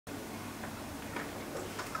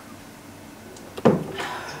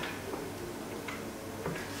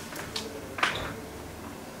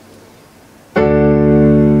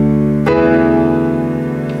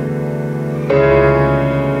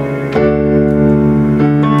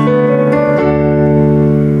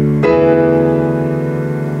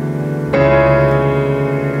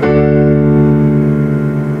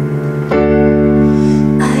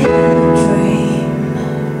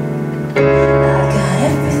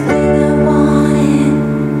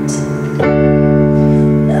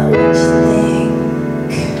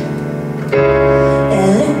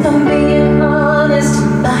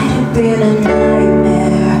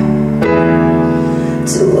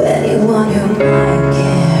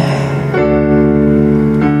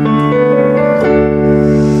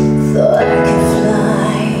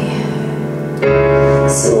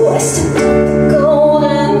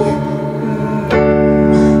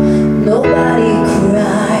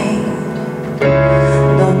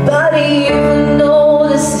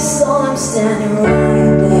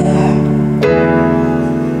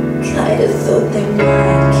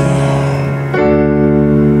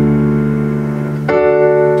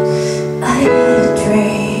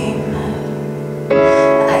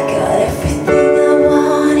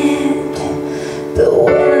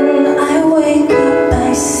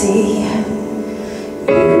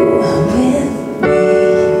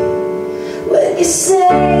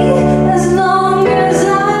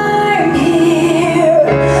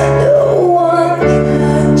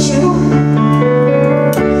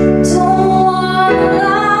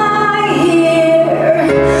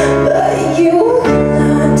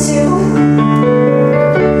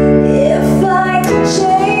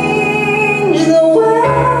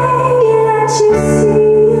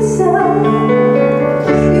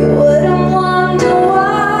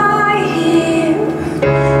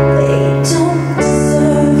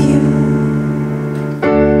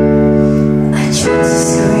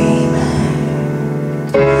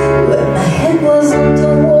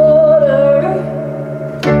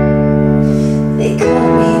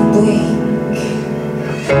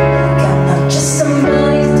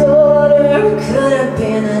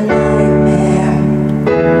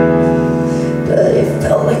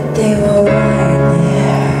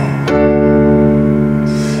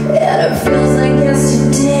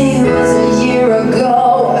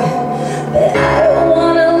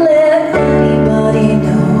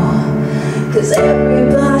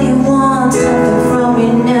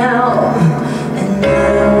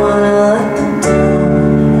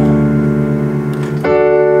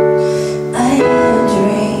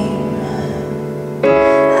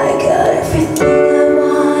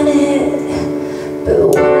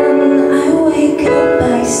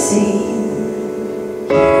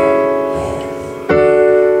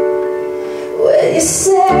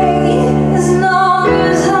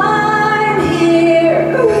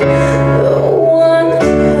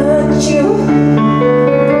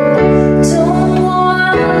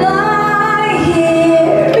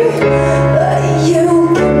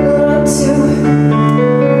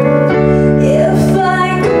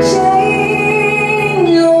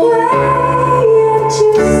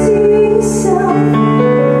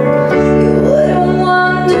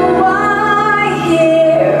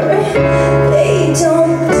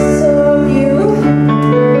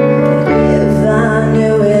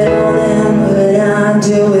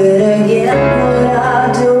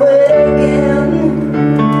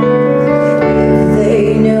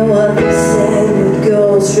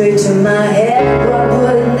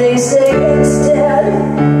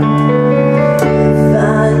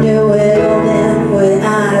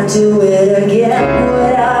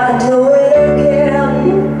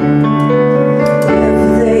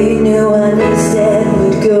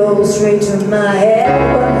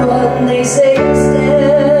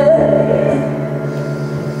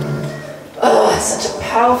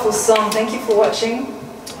Song. Thank you for watching.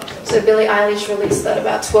 So Billie Eilish released that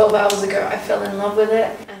about 12 hours ago. I fell in love with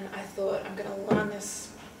it and I thought I'm gonna learn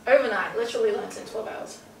this overnight. Literally learned it in 12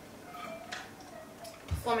 hours.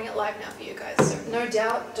 Performing it live now for you guys. So No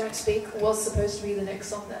Doubt, Don't Speak was supposed to be the next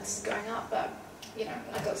song that's going up, but you know,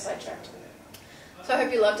 I got sidetracked. So I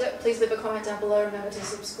hope you loved it. Please leave a comment down below. Remember to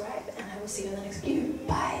subscribe and I will see you in the next video.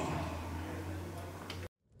 Bye.